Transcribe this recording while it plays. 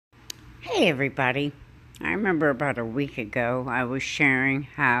Hey everybody. I remember about a week ago I was sharing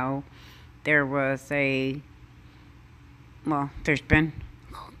how there was there's been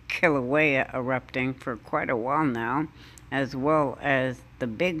Kilauea erupting for quite a while now, as well as the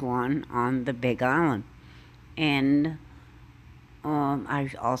big one on the Big Island. And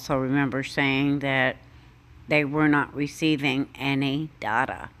I also remember saying that they were not receiving any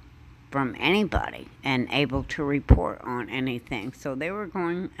data from anybody and able to report on anything. So they were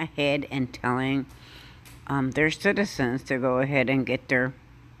going ahead and telling their citizens to go ahead and get their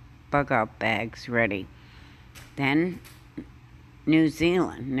bug out bags ready. Then near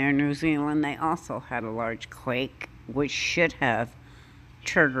New Zealand, they also had a large quake, which should have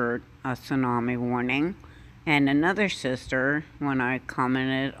triggered a tsunami warning. And another sister, when I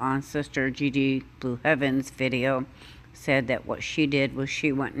commented on Sister Gigi Blue Heaven's video, said that what she did was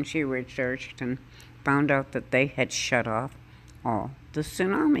she went and she researched and found out that they had shut off all the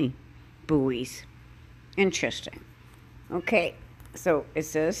tsunami buoys. Interesting. Okay, so it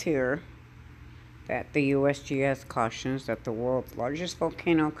says here that the USGS cautions that the world's largest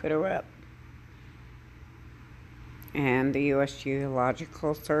volcano could erupt. And the U.S.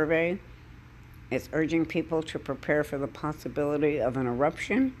 Geological Survey is urging people to prepare for the possibility of an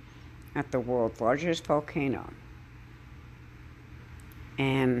eruption at the world's largest volcano.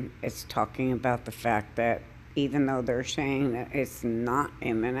 And it's talking about the fact that even though they're saying that it's not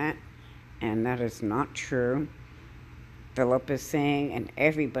imminent, and that is not true, Philip is saying, and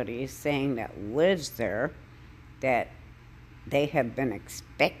everybody is saying that lives there, that they have been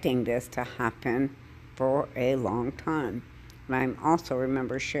expecting this to happen for a long time. And I also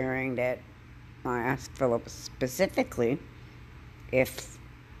remember sharing that I asked Philip specifically if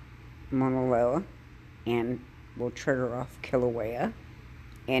Mauna Loa and will trigger off Kilauea,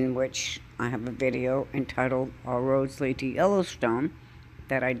 in which I have a video entitled All Roads Lead to Yellowstone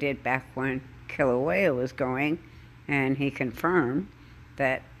that I did back when Kilauea was going, and he confirmed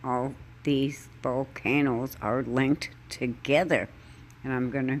that all these volcanoes are linked together. And I'm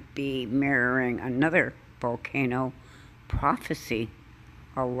going to be mirroring another volcano prophecy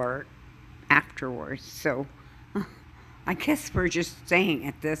alert afterwards. So I guess we're just saying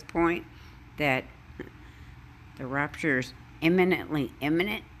at this point that the rapture is imminently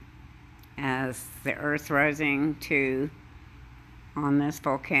imminent, as the Earth rising to on this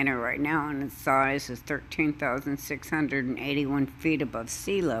volcano right now, and its size is 13,681 feet above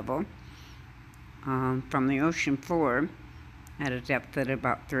sea level from the ocean floor at a depth at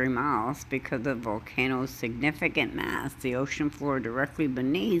about 3 miles. Because of the volcano's significant mass, the ocean floor directly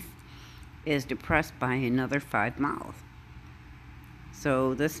beneath is depressed by another 5 miles.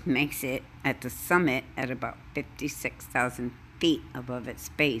 So this makes it at the summit at about 56,000 feet above its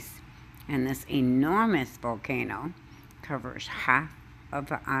base. And this enormous volcano covers half of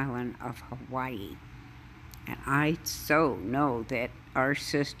the island of Hawaii. And I so know that our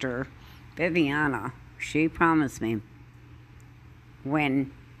sister Viviana, she promised me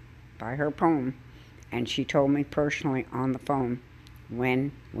when, by her poem, and she told me personally on the phone,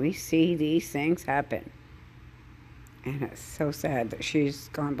 when we see these things happen. And it's so sad that she's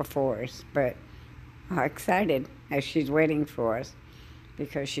gone before us, but excited as she's waiting for us,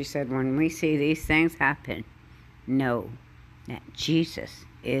 because she said, when we see these things happen, know that Jesus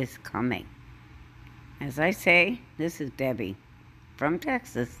is coming. As I say, this is Debbie from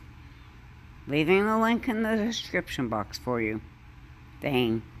Texas, leaving a link in the description box for you,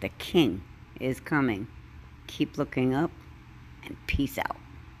 saying the King is coming. Keep looking up, and peace out.